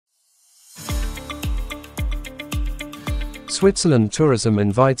Switzerland Tourism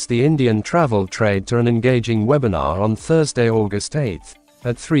invites the Indian travel trade to an engaging webinar on Thursday, August 8,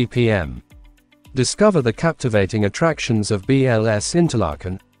 at 3 p.m. Discover the captivating attractions of BLS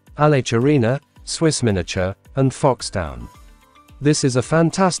Interlaken, Aletsch Arena, Swisminiatur, and Foxtown. This is a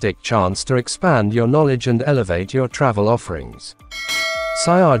fantastic chance to expand your knowledge and elevate your travel offerings.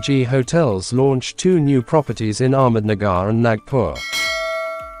 Sayaji Hotels launched 2 new properties in Ahmednagar and Nagpur.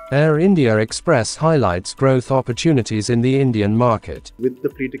 Air India Express highlights growth opportunities in the Indian market. With the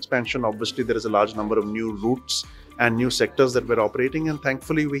fleet expansion, obviously there is a large number of new routes and new sectors that we're operating, and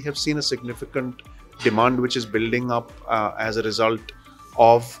thankfully we have seen a significant demand which is building up as a result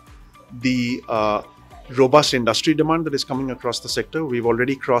of the robust industry demand that is coming across the sector. We've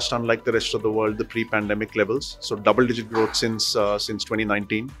already crossed, unlike the rest of the world, the pre-pandemic levels, so double-digit growth since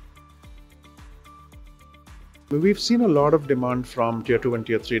 2019. We've seen a lot of demand from Tier 2 and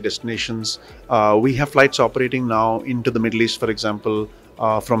Tier 3 destinations. We have flights operating now into the Middle East, for example,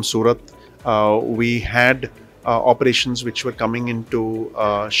 from Surat. We had operations which were coming into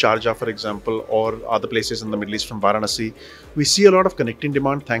Sharjah, for example, or other places in the Middle East from Varanasi. We see a lot of connecting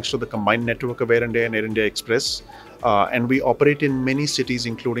demand thanks to the combined network of Air India and Air India Express. And we operate in many cities,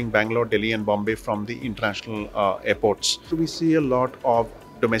 including Bangalore, Delhi, and Bombay from the international airports. So we see a lot of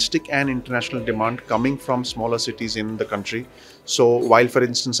domestic and international demand coming from smaller cities in the country. So while, for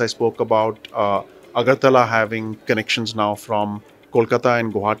instance, I spoke about Agartala having connections now from Kolkata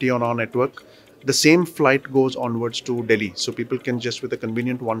and Guwahati on our network, the same flight goes onwards to Delhi. So people can just, with a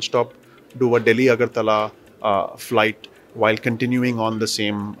convenient one-stop, do a Delhi-Agartala flight while continuing on the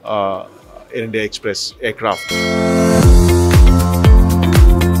same Air India Express aircraft.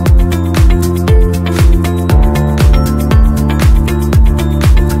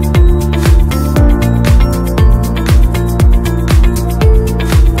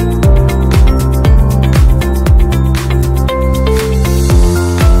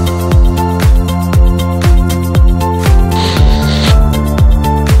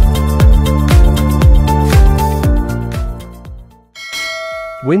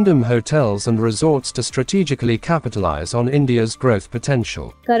 Wyndham Hotels and Resorts to strategically capitalize on India's growth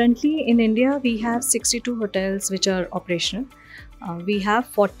potential. Currently in India, we have 62 hotels which are operational. We have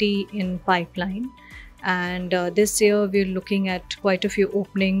 40 in pipeline, and this year we're looking at quite a few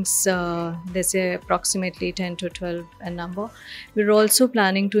openings. This year approximately 10 to 12 a number. We're also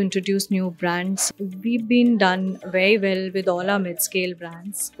planning to introduce new brands. We've been done very well with all our mid-scale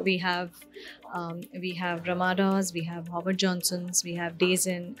brands. We have Ramadas, we have Howard Johnson's, we have Days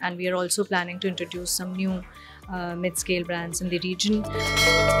Inn, and we are also planning to introduce some new mid-scale brands in the region.